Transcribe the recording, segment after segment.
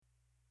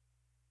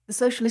The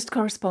Socialist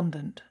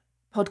Correspondent,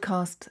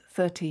 Podcast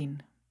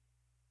 13.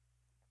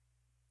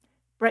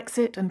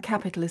 Brexit and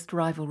capitalist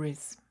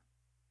rivalries.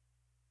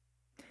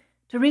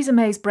 Theresa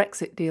May's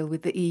Brexit deal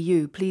with the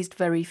EU pleased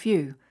very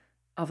few,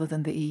 other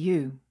than the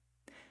EU.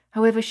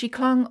 However, she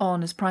clung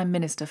on as Prime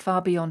Minister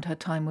far beyond her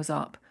time was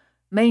up,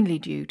 mainly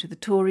due to the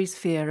Tories'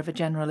 fear of a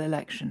general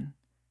election.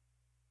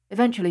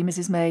 Eventually,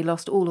 Mrs May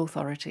lost all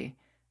authority,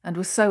 and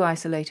was so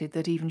isolated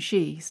that even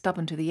she,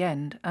 stubborn to the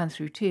end, and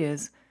through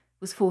tears,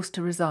 was forced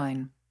to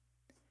resign.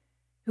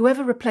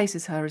 Whoever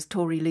replaces her as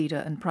Tory leader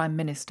and Prime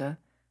Minister,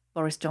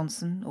 Boris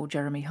Johnson or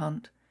Jeremy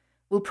Hunt,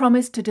 will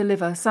promise to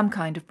deliver some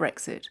kind of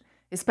Brexit,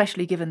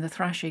 especially given the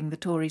thrashing the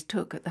Tories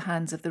took at the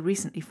hands of the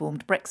recently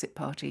formed Brexit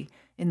Party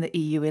in the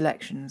EU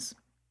elections.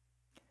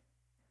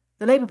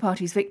 The Labour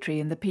Party's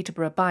victory in the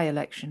Peterborough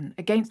by-election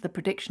against the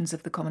predictions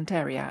of the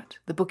commentariat,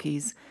 the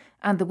bookies,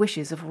 and the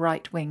wishes of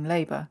right-wing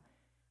Labour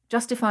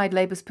justified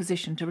Labour's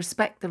position to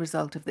respect the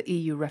result of the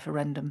EU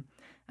referendum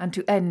and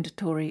to end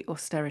Tory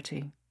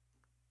austerity.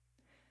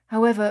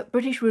 However,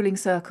 British ruling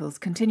circles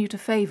continue to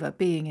favour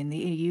being in the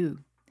EU.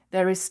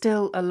 There is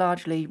still a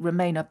largely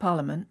Remainer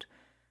parliament,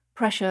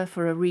 pressure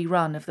for a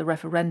rerun of the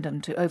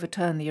referendum to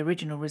overturn the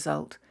original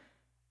result,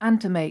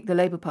 and to make the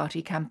Labour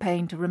Party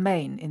campaign to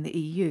remain in the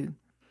EU.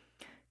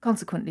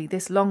 Consequently,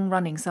 this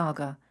long-running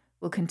saga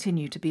will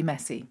continue to be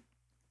messy.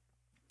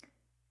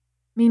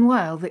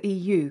 Meanwhile, the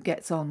EU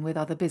gets on with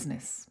other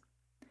business.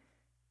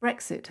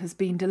 Brexit has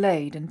been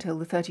delayed until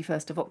the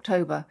 31st of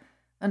October,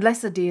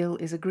 unless a deal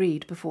is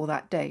agreed before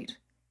that date.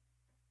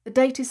 The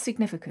date is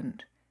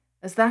significant,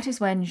 as that is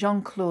when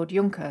Jean-Claude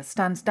Juncker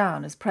stands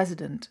down as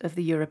President of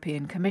the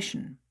European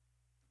Commission.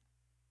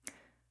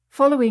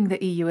 Following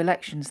the EU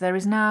elections, there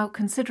is now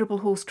considerable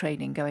horse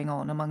trading going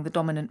on among the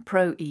dominant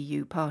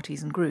pro-EU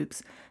parties and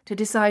groups to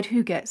decide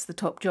who gets the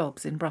top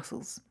jobs in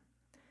Brussels.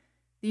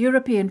 The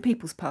European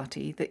People's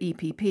Party, the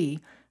EPP,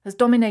 has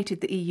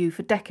dominated the EU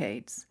for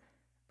decades,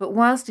 but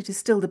whilst it is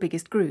still the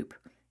biggest group,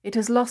 it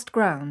has lost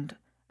ground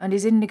and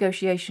is in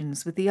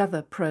negotiations with the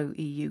other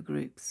pro-EU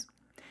groups.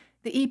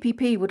 The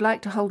EPP would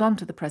like to hold on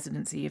to the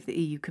presidency of the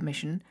EU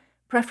Commission,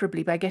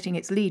 preferably by getting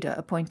its leader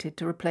appointed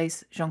to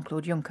replace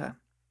Jean-Claude Juncker.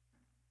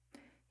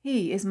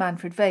 He is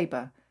Manfred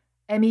Weber,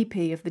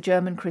 MEP of the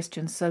German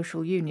Christian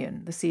Social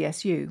Union, the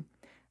CSU,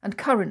 and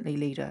currently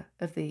leader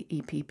of the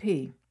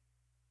EPP.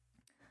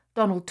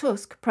 Donald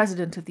Tusk,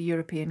 President of the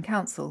European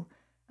Council,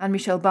 and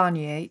Michel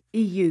Barnier,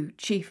 EU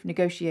Chief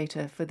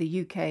Negotiator for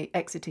the UK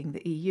exiting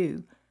the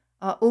EU,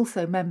 are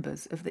also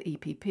members of the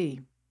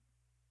EPP.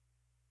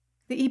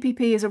 The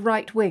EPP is a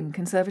right-wing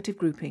conservative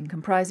grouping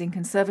comprising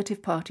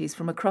conservative parties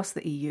from across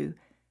the EU,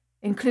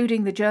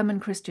 including the German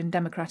Christian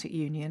Democratic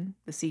Union,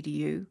 the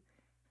CDU,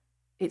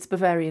 its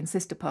Bavarian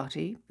sister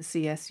party, the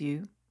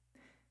CSU.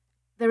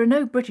 There are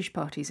no British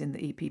parties in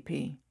the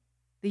EPP.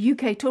 The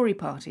UK Tory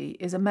party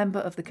is a member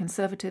of the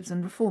Conservatives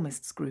and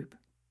Reformists group.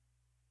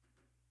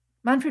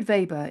 Manfred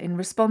Weber, in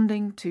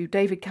responding to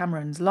David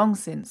Cameron's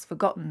long-since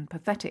forgotten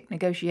pathetic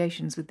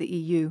negotiations with the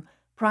EU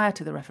prior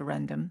to the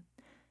referendum,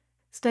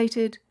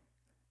 stated,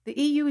 "The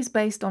EU is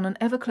based on an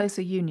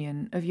ever-closer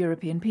union of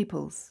European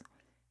peoples.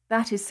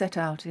 That is set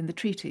out in the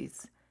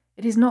treaties.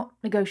 It is not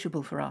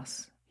negotiable for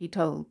us," he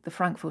told the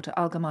Frankfurter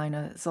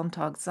Allgemeine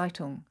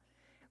Sonntagszeitung.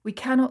 "We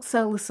cannot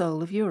sell the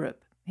soul of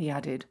Europe," he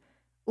added,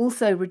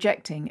 also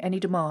rejecting any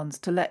demands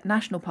to let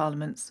national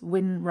parliaments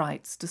win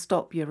rights to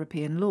stop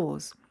European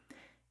laws.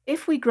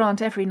 "If we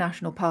grant every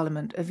national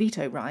parliament a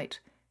veto right,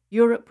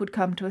 Europe would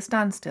come to a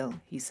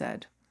standstill," he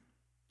said.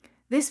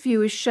 This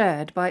view is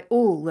shared by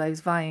all those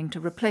vying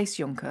to replace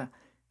Juncker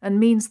and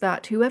means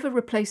that whoever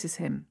replaces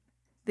him,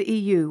 the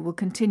EU will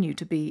continue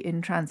to be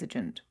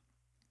intransigent.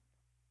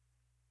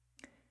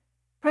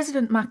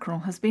 President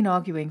Macron has been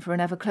arguing for an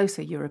ever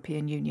closer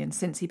European Union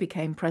since he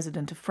became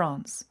President of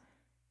France.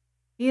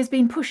 He has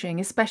been pushing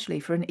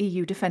especially for an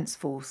EU defence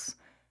force,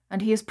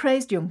 and he has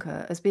praised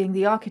Juncker as being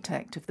the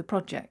architect of the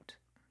project.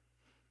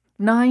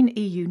 9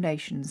 EU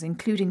nations,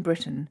 including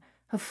Britain,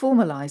 have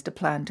formalised a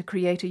plan to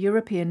create a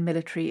European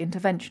military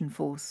intervention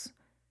force.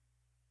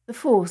 The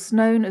force,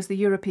 known as the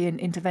European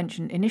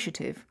Intervention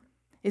Initiative,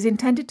 is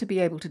intended to be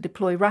able to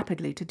deploy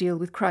rapidly to deal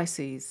with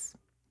crises.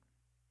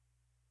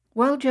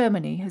 While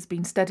Germany has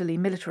been steadily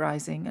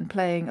militarising and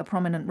playing a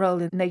prominent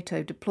role in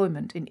NATO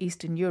deployment in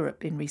Eastern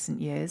Europe in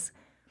recent years,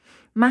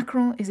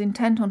 Macron is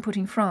intent on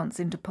putting France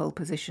into pole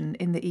position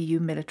in the EU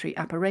military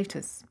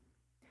apparatus.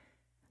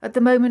 At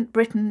the moment,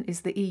 Britain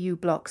is the EU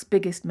bloc's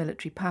biggest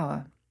military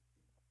power.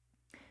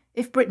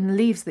 If Britain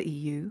leaves the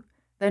EU,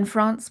 then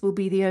France will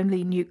be the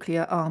only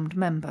nuclear-armed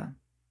member.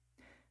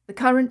 The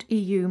current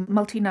EU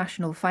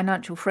multinational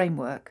financial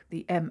framework,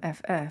 the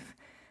MFF,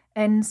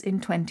 ends in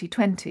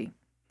 2020.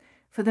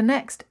 For the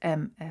next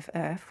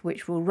MFF,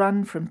 which will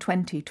run from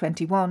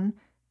 2021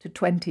 to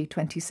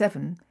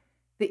 2027,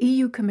 the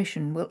EU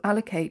Commission will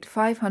allocate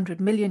 €500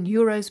 million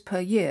per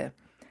year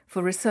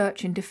for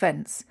research in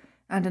defence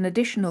and an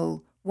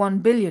additional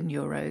 €1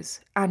 billion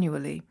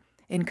annually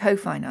in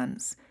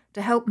co-finance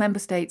to help member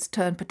states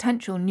turn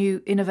potential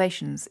new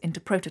innovations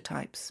into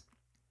prototypes.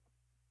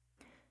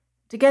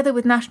 Together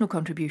with national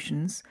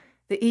contributions,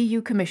 the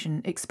EU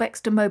Commission expects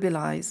to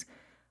mobilise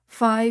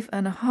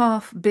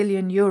 €5.5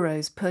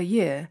 billion per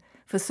year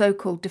for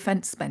so-called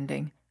defence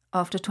spending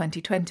after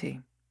 2020.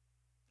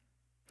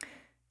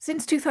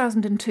 Since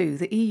 2002,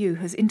 the EU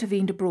has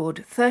intervened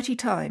abroad 30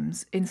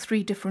 times in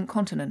 3 different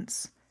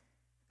continents.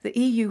 The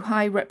EU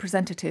High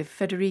Representative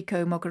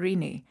Federica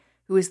Mogherini,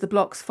 who is the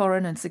bloc's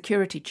foreign and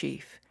security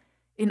chief,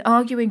 in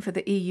arguing for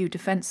the EU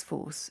Defence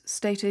Force,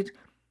 stated,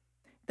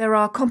 "There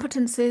are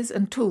competences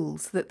and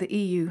tools that the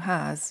EU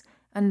has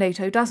and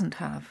NATO doesn't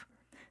have.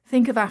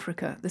 Think of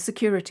Africa, the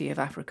security of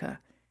Africa.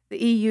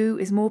 The EU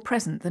is more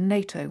present than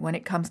NATO when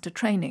it comes to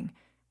training,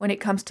 when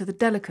it comes to the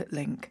delicate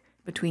link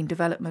between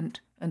development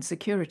and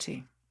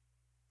security."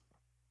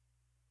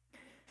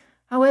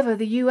 However,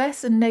 the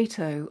US and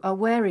NATO are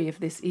wary of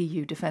this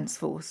EU Defence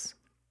Force.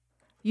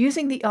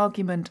 Using the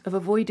argument of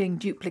avoiding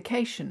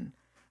duplication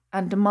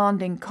and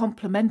demanding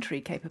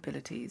complementary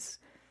capabilities,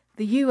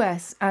 the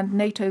US and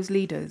NATO's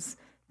leaders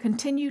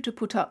continue to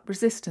put up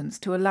resistance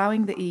to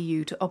allowing the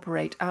EU to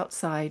operate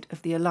outside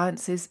of the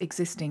alliance's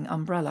existing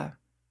umbrella.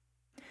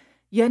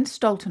 Jens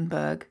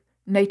Stoltenberg,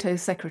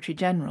 NATO's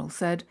Secretary-General,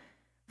 said,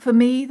 "For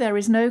me, there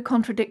is no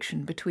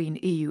contradiction between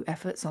EU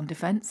efforts on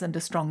defence and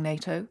a strong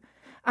NATO.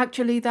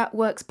 Actually, that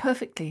works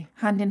perfectly,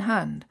 hand in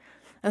hand,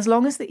 as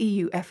long as the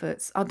EU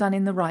efforts are done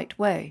in the right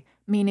way,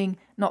 meaning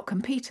not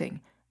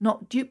competing,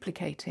 not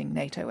duplicating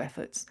NATO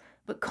efforts,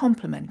 but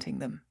complementing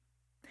them.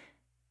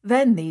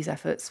 Then these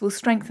efforts will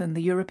strengthen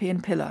the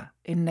European pillar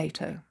in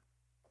NATO."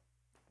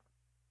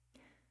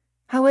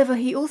 However,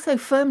 he also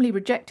firmly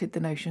rejected the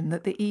notion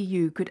that the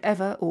EU could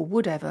ever or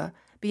would ever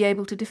be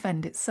able to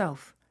defend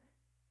itself.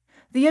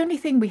 "The only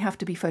thing we have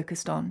to be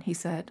focused on," he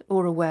said,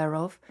 or aware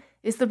of,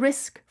 is the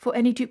risk for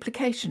any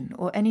duplication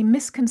or any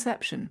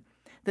misconception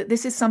that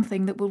this is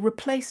something that will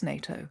replace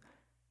NATO,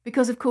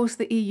 because of course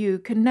the EU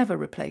can never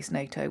replace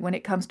NATO when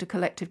it comes to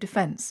collective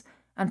defence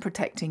and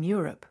protecting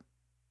Europe.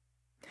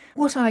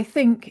 "What I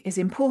think is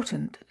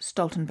important,"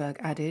 Stoltenberg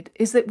added,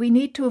 "is that we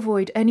need to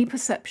avoid any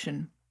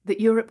perception that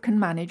Europe can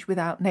manage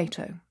without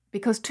NATO,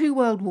 because 2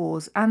 world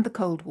wars and the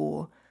Cold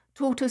War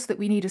taught us that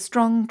we need a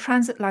strong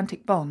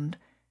transatlantic bond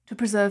to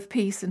preserve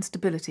peace and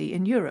stability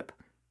in Europe.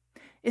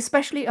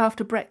 Especially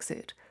after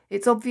Brexit,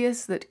 it's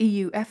obvious that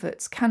EU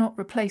efforts cannot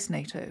replace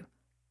NATO,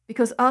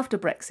 because after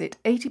Brexit,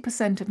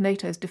 80% of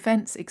NATO's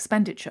defence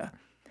expenditure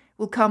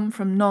will come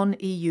from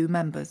non-EU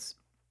members."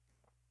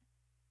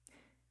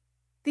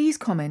 These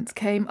comments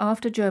came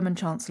after German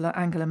Chancellor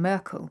Angela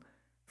Merkel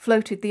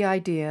floated the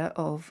idea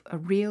of a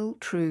real,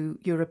 true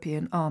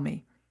European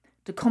army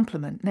to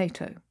complement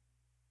NATO.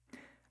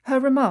 Her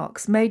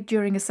remarks, made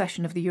during a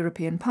session of the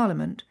European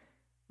Parliament,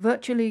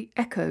 virtually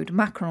echoed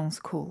Macron's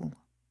call.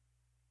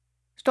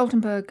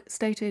 Stoltenberg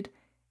stated,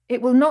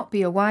 "It will not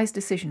be a wise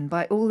decision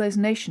by all those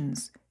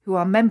nations who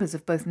are members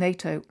of both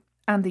NATO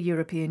and the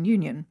European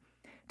Union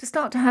to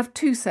start to have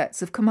 2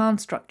 sets of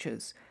command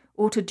structures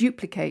or to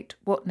duplicate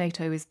what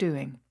NATO is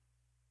doing."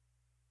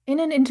 In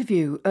an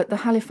interview at the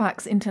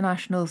Halifax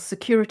International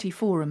Security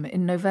Forum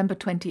in November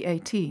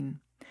 2018,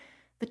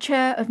 the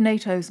chair of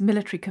NATO's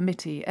Military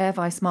Committee, Air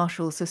Vice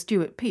Marshal Sir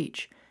Stuart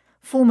Peach,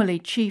 formerly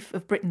Chief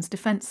of Britain's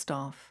Defence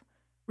Staff,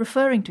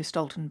 referring to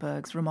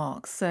Stoltenberg's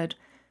remarks, said,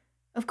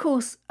 "Of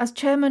course, as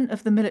chairman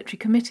of the Military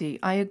Committee,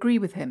 I agree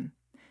with him.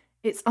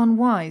 It's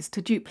unwise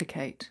to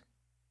duplicate."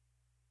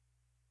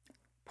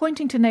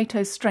 Pointing to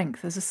NATO's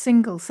strength as a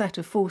single set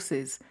of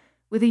forces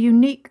with a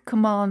unique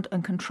command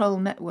and control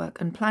network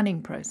and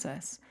planning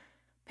process,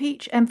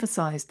 Peach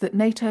emphasised that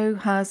NATO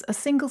has a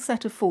single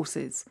set of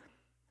forces,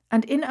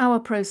 and in our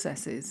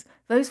processes,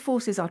 those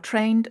forces are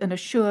trained and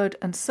assured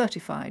and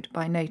certified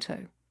by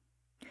NATO.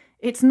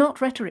 "It's not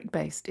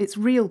rhetoric-based, it's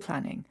real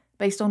planning,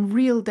 based on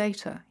real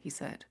data," he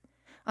said.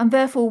 "And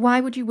therefore,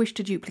 why would you wish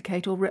to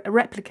duplicate or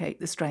replicate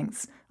the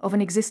strengths of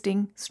an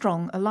existing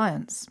strong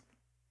alliance?"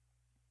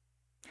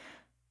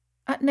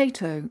 At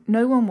NATO,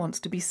 no one wants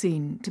to be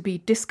seen to be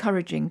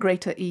discouraging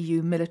greater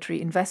EU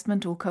military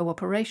investment or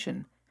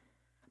cooperation,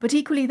 but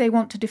equally they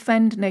want to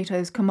defend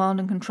NATO's command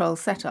and control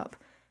setup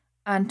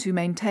and to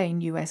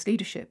maintain US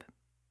leadership.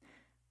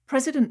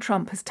 President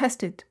Trump has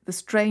tested the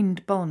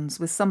strained bonds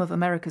with some of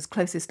America's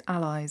closest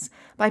allies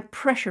by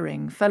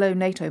pressuring fellow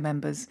NATO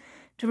members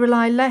to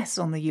rely less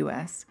on the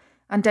US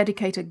and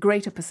dedicate a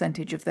greater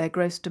percentage of their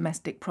gross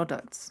domestic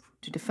products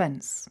to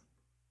defence.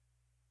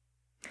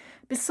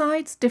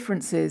 Besides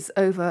differences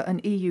over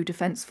an EU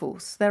defence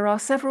force, there are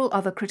several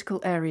other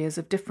critical areas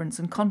of difference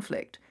and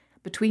conflict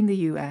between the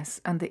US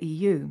and the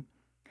EU.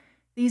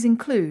 These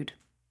include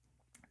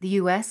the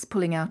US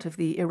pulling out of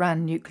the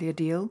Iran nuclear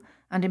deal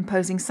and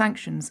imposing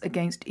sanctions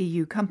against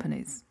EU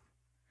companies,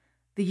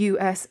 the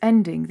US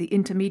ending the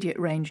Intermediate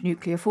Range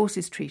Nuclear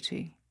Forces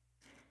Treaty,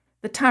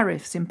 the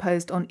tariffs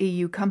imposed on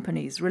EU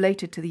companies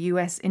related to the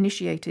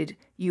US-initiated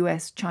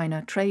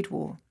US-China trade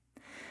war,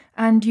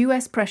 and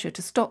US pressure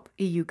to stop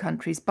EU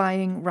countries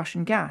buying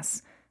Russian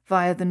gas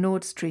via the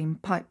Nord Stream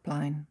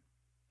pipeline.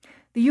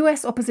 The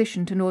US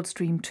opposition to Nord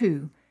Stream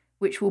 2,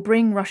 which will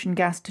bring Russian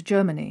gas to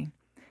Germany,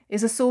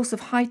 is a source of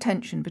high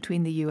tension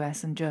between the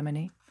US and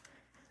Germany.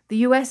 The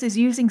US is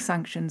using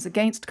sanctions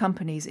against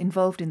companies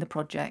involved in the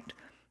project,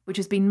 which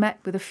has been met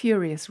with a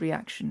furious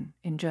reaction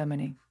in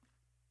Germany.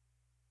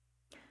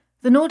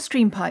 The Nord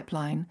Stream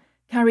pipeline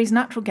carries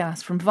natural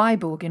gas from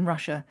Vyborg in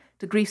Russia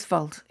to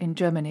Greifswald in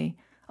Germany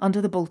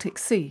under the Baltic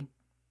Sea.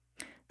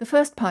 The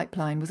first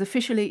pipeline was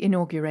officially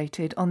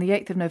inaugurated on the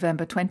 8th of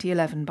November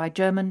 2011 by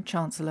German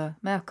Chancellor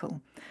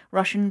Merkel,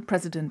 Russian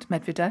President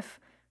Medvedev,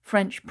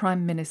 French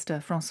Prime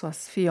Minister François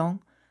Fillon,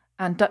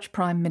 and Dutch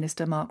Prime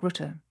Minister Mark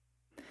Rutte.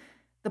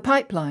 The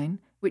pipeline,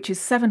 which is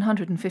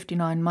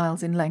 759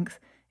 miles in length,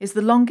 is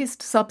the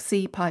longest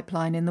sub-sea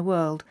pipeline in the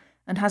world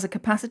and has a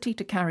capacity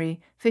to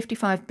carry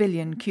 55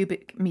 billion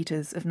cubic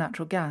metres of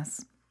natural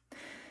gas.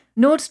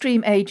 Nord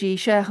Stream AG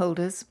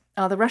shareholders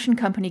are the Russian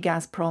company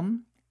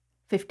Gazprom,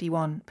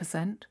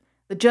 51%,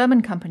 the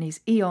German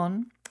companies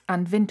E.ON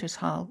and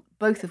Wintershall,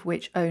 both of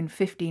which own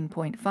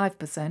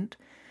 15.5%,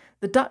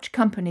 the Dutch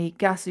company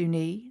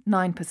Gasunie,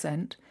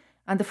 9%,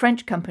 and the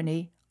French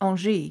company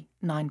Engie,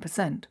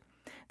 9%.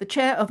 The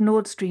chair of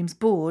Nord Stream's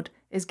board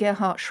is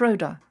Gerhard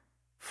Schröder,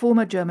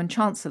 former German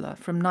Chancellor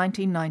from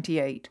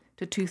 1998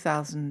 to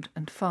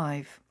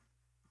 2005.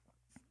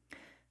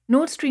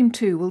 Nord Stream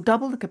 2 will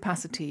double the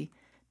capacity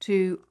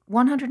to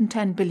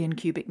 110 billion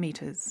cubic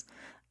metres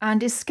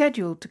and is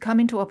scheduled to come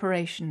into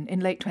operation in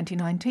late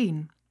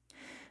 2019.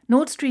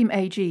 Nord Stream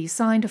AG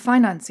signed a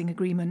financing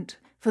agreement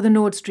for the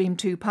Nord Stream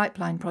 2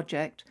 pipeline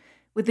project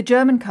with the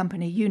German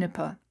company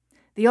Uniper,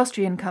 the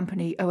Austrian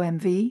company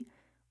OMV,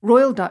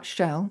 Royal Dutch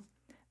Shell,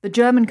 the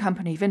German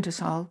company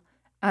Wintershall,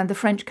 and the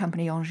French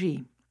company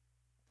Engie.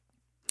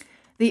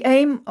 The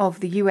aim of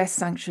the US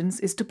sanctions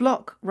is to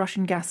block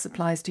Russian gas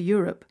supplies to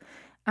Europe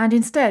and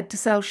instead to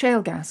sell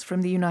shale gas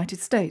from the United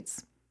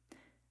States.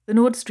 The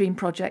Nord Stream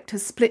project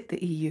has split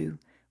the EU,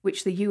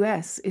 which the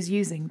US is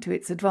using to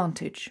its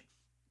advantage.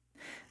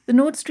 The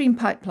Nord Stream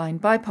pipeline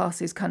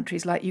bypasses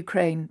countries like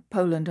Ukraine,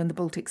 Poland and the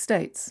Baltic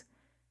states.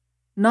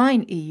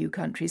 9 EU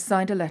countries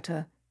signed a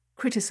letter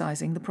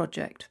criticising the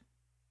project.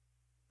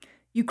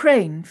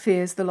 Ukraine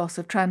fears the loss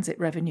of transit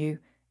revenue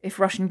if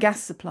Russian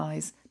gas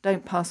supplies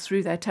don't pass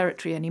through their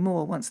territory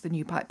anymore once the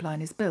new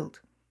pipeline is built.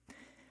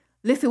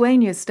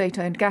 Lithuania's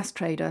state-owned gas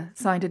trader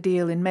signed a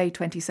deal in May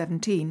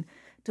 2017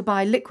 to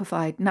buy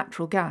liquefied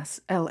natural gas,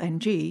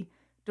 LNG,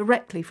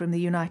 directly from the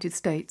United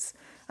States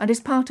and is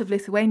part of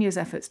Lithuania's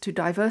efforts to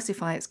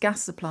diversify its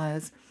gas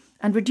suppliers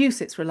and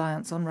reduce its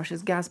reliance on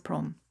Russia's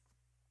Gazprom.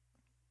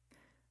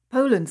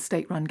 Poland's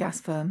state-run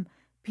gas firm,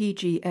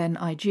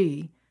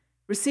 PGNiG,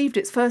 received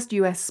its first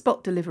US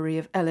spot delivery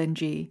of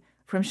LNG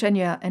from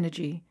Cheniere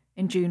Energy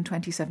in June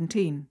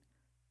 2017.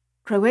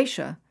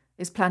 Croatia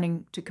is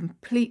planning to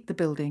complete the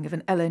building of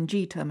an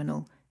LNG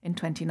terminal in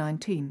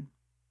 2019.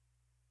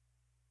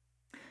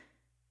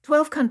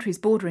 12 countries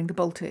bordering the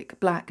Baltic,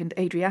 Black and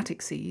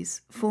Adriatic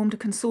Seas formed a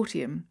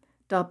consortium,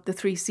 dubbed the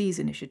Three Seas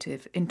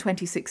Initiative, in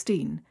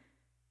 2016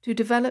 to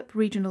develop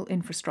regional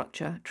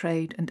infrastructure,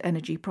 trade and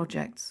energy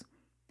projects.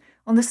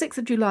 On the 6th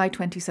of July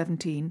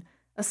 2017,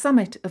 a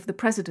summit of the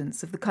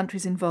presidents of the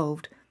countries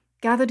involved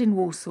gathered in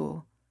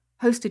Warsaw,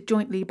 hosted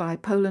jointly by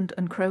Poland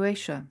and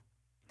Croatia.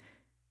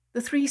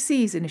 The Three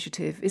Seas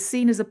Initiative is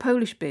seen as a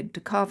Polish bid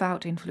to carve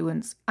out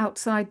influence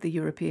outside the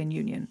European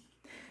Union,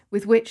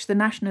 with which the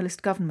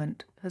nationalist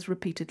government has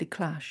repeatedly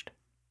clashed.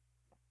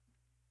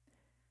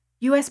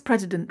 US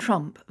President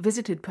Trump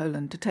visited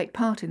Poland to take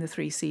part in the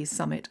Three Seas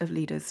Summit of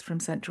leaders from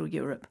Central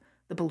Europe,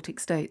 the Baltic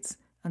states,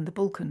 and the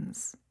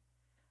Balkans.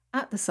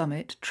 At the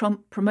summit,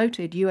 Trump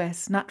promoted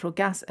US natural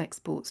gas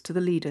exports to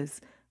the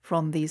leaders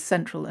from these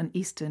Central and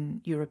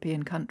Eastern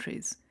European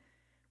countries,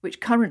 which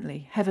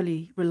currently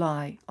heavily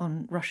rely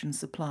on Russian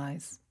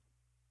supplies.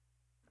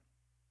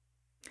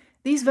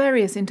 These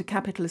various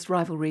intercapitalist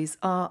rivalries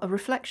are a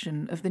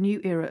reflection of the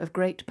new era of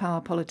great power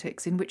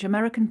politics in which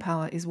American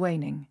power is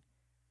waning.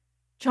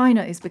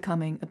 China is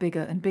becoming a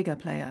bigger and bigger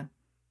player.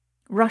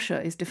 Russia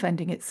is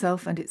defending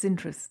itself and its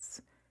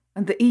interests,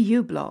 and the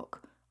EU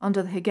bloc,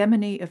 under the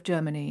hegemony of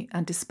Germany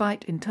and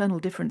despite internal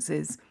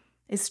differences,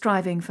 is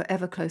striving for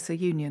ever closer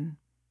union.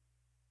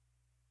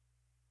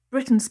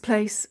 Britain's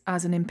place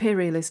as an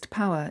imperialist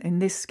power in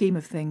this scheme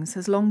of things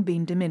has long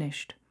been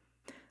diminished.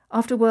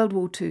 After World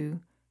War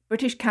II,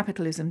 British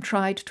capitalism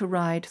tried to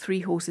ride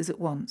 3 horses at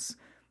once,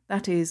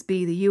 that is,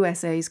 be the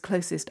USA's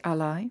closest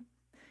ally,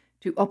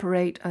 to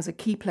operate as a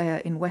key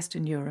player in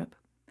Western Europe,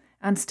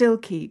 and still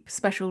keep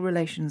special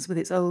relations with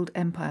its old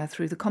empire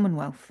through the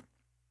Commonwealth.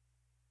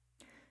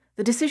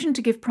 The decision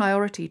to give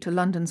priority to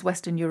London's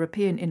Western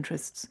European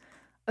interests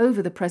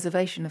over the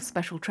preservation of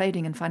special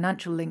trading and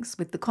financial links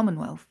with the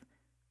Commonwealth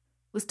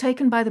was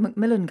taken by the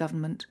Macmillan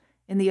government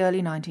in the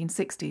early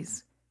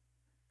 1960s.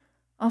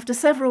 After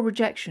several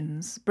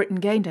rejections, Britain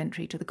gained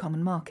entry to the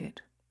common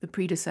market, the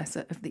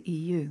predecessor of the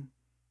EU.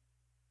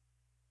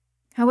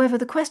 However,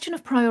 the question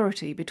of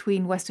priority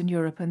between Western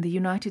Europe and the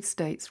United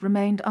States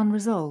remained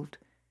unresolved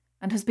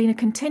and has been a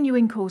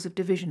continuing cause of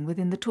division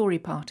within the Tory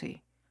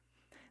party.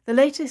 The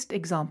latest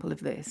example of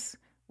this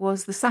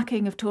was the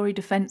sacking of Tory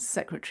Defence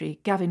Secretary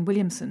Gavin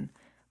Williamson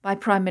by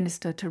Prime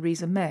Minister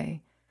Theresa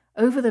May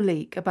over the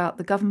leak about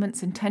the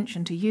government's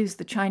intention to use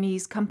the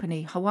Chinese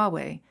company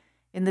Huawei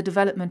in the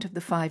development of the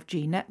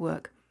 5G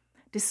network,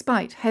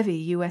 despite heavy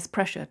US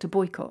pressure to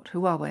boycott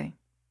Huawei.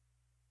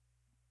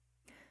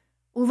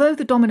 Although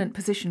the dominant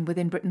position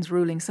within Britain's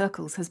ruling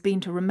circles has been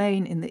to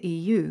remain in the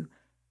EU,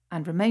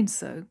 and remains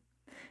so,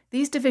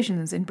 these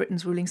divisions in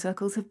Britain's ruling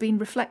circles have been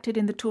reflected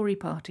in the Tory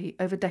party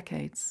over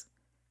decades.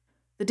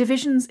 The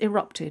divisions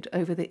erupted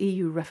over the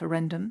EU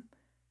referendum,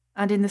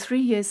 and in the 3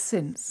 years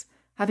since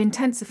have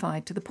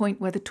intensified to the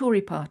point where the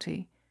Tory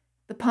party,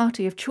 the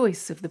party of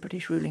choice of the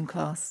British ruling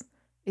class,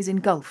 is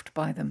engulfed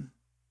by them.